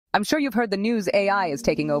I'm sure you've heard the news AI is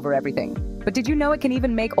taking over everything. But did you know it can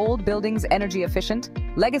even make old buildings energy efficient?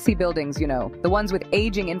 Legacy buildings, the ones with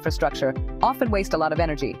aging infrastructure, often waste a lot of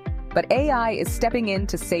energy. But AI is stepping in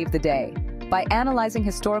to save the day. By analyzing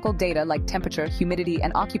historical data like temperature, humidity,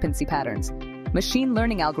 and occupancy patterns, machine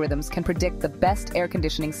learning algorithms can predict the best air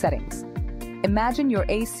conditioning settings. Imagine your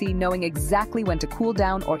AC knowing exactly when to cool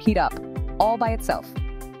down or heat up, all by itself.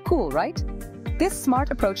 Cool, right? This smart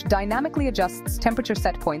approach dynamically adjusts temperature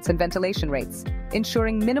set points and ventilation rates,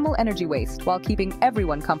 ensuring minimal energy waste while keeping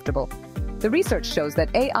everyone comfortable. The research shows that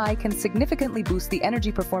AI can significantly boost the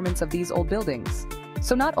energy performance of these old buildings.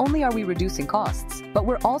 So not only are we reducing costs, but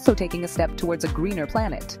we're also taking a step towards a greener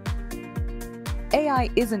planet. AI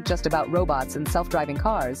isn't just about robots and self-driving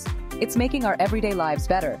cars, it's making our everyday lives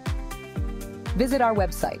better. Visit our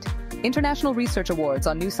website. International Research Awards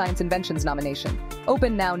on New Science Inventions nomination.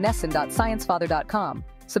 Open now nessun.sciencefather.com.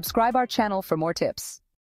 Subscribe our channel for more tips.